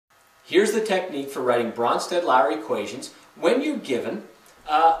Here's the technique for writing Bronsted-Lowry equations when you're given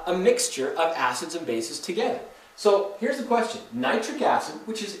a mixture of acids and bases together. So here's the question. Nitric acid,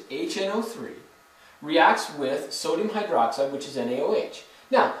 which is HNO3, reacts with sodium hydroxide, which is NaOH.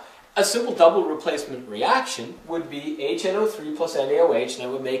 Now, a simple double replacement reaction would be HNO3 plus NaOH, and that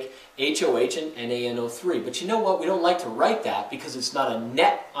would make HOH and NaNO3. But you know what? We don't like to write that because it's not a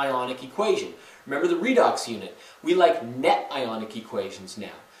net ionic equation. Remember the redox unit. We like net ionic equations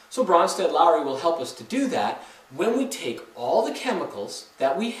now. So Bronsted-Lowry will help us to do that when we take all the chemicals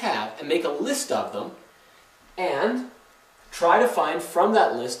that we have and make a list of them and try to find from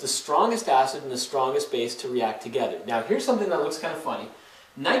that list the strongest acid and the strongest base to react together. Now here's something that looks kind of funny.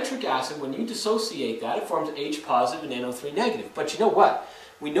 Nitric acid, when you dissociate that, it forms H positive and NO3 negative. But you know what?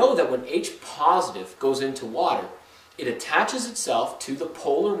 We know that when H positive goes into water, it attaches itself to the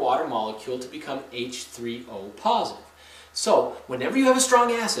polar water molecule to become H3O positive. So whenever you have a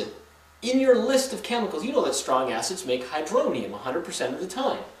strong acid, in your list of chemicals, you know that strong acids make hydronium 100% of the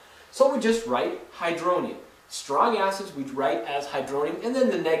time. So we just write hydronium. Strong acids we write as hydronium, and then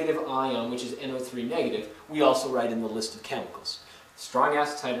the negative ion, which is NO3 negative, we also write in the list of chemicals. Strong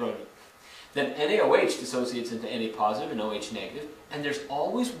acids, hydronium. Then NaOH dissociates into Na positive and OH negative, and there's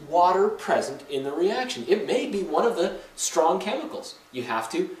always water present in the reaction. It may be one of the strong chemicals. You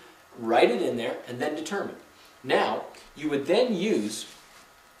have to write it in there and then determine. Now, you would then use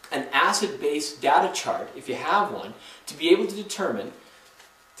an acid-base data chart, if you have one, to be able to determine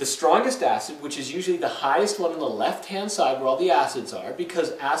the strongest acid, which is usually the highest one on the left-hand side where all the acids are,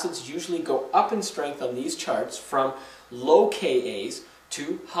 because acids usually go up in strength on these charts from low Ka's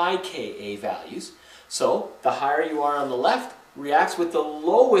to high Ka values. So the higher you are on the left reacts with the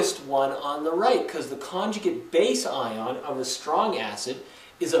lowest one on the right, because the conjugate base ion of a strong acid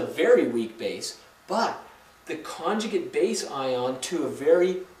is a very weak base, but the conjugate base ion to a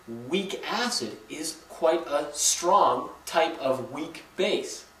very weak acid is quite a strong type of weak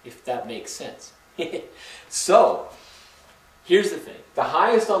base, if that makes sense. So, here's the thing. The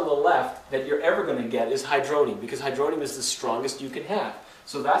highest on the left that you're ever going to get is hydronium, because hydronium is the strongest you can have.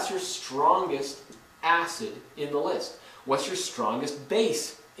 So that's your strongest acid in the list. What's your strongest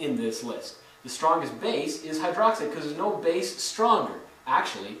base in this list? The strongest base is hydroxide, because there's no base stronger.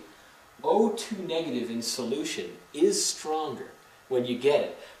 Actually, O2 negative in solution is stronger when you get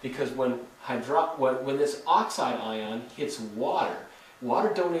it, because when this oxide ion hits water, water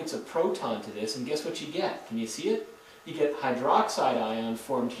donates a proton to this, and guess what you get? Can you see it? You get hydroxide ion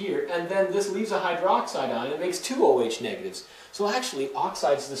formed here, and then this leaves a hydroxide ion and makes two OH negatives. So actually,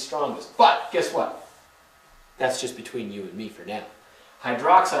 oxide's the strongest. But guess what? That's just between you and me for now.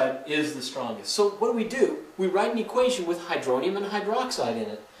 Hydroxide is the strongest. So what do? We write an equation with hydronium and hydroxide in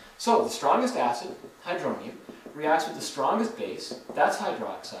it. So the strongest acid, hydronium, reacts with the strongest base, that's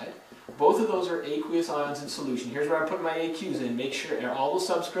hydroxide. Both of those are aqueous ions in solution. Here's where I put my AQs in. Make sure all the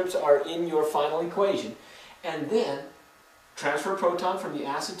subscripts are in your final equation. And then transfer a proton from the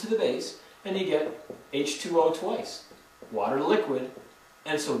acid to the base, and you get H2O twice. Water to liquid.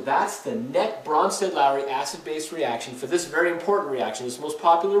 And so that's the net Bronsted-Lowry acid-base reaction for this very important reaction, this most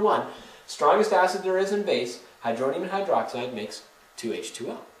popular one. Strongest acid there is in base, hydronium and hydroxide makes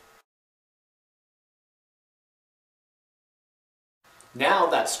 2H2O. Now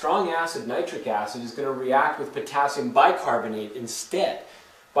that strong acid, nitric acid, is going to react with potassium bicarbonate instead.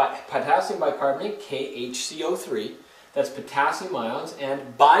 But potassium bicarbonate, KHCO3, that's potassium ions,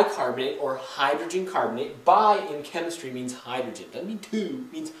 and bicarbonate or hydrogen carbonate. Bi in chemistry means hydrogen. Doesn't mean two,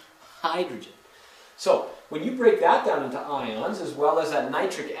 it means hydrogen. So when you break that down into ions, as well as that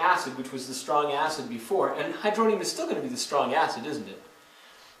nitric acid, which was the strong acid before, and hydronium is still going to be the strong acid, isn't it?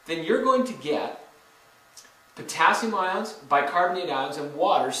 Then you're going to get potassium ions, bicarbonate ions, and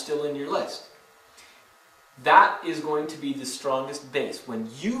water still in your list. That is going to be the strongest base. When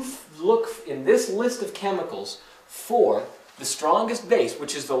you look in this list of chemicals for the strongest base,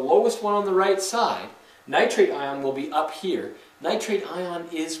 which is the lowest one on the right side, nitrate ion will be up here. Nitrate ion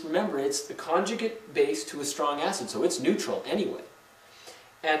is, remember, it's the conjugate base to a strong acid, so it's neutral anyway.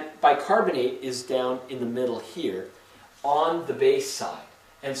 And bicarbonate is down in the middle here on the base side.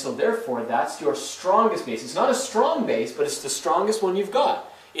 And so therefore, that's your strongest base. It's not a strong base, but it's the strongest one you've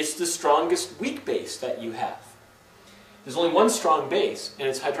got. It's the strongest weak base that you have. There's only one strong base, and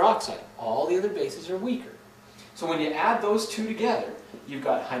it's hydroxide. All the other bases are weaker. So when you add those two together, you've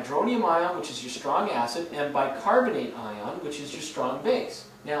got hydronium ion, which is your strong acid, and bicarbonate ion, which is your strong base.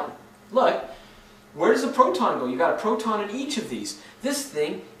 Now, look, where does the proton go? You've got a proton in each of these. This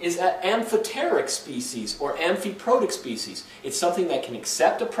thing is an amphoteric species, or amphiprotic species. It's something that can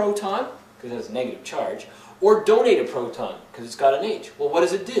accept a proton, because it has a negative charge, or donate a proton, because it's got an H. Well, what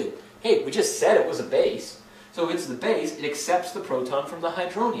does it do? hey, we just said it was a base. So it's the base, it accepts the proton from the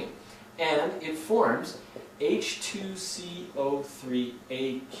hydronium. And it forms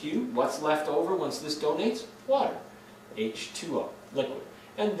H2CO3AQ. What's left over once this donates? Water. H2O, liquid.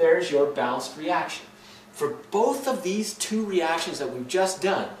 And there's your balanced reaction. For both of these two reactions that we've just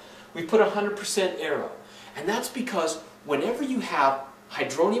done, we put 100% arrow. And that's because whenever you have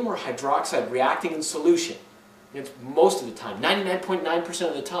hydronium or hydroxide reacting in solution, it's most of the time, 99.9%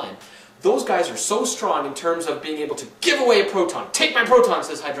 of the time, those guys are so strong in terms of being able to give away a proton. Take my proton,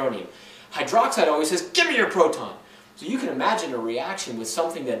 says hydronium. Hydroxide always says, give me your proton. So you can imagine a reaction with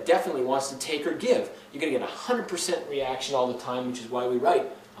something that definitely wants to take or give. You're going to get 100% reaction all the time, which is why we write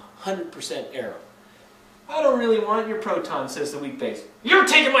 100% arrow. I don't really want your proton, says the weak base. You're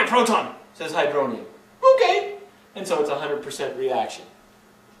taking my proton, says hydronium. Okay. And so it's 100% reaction.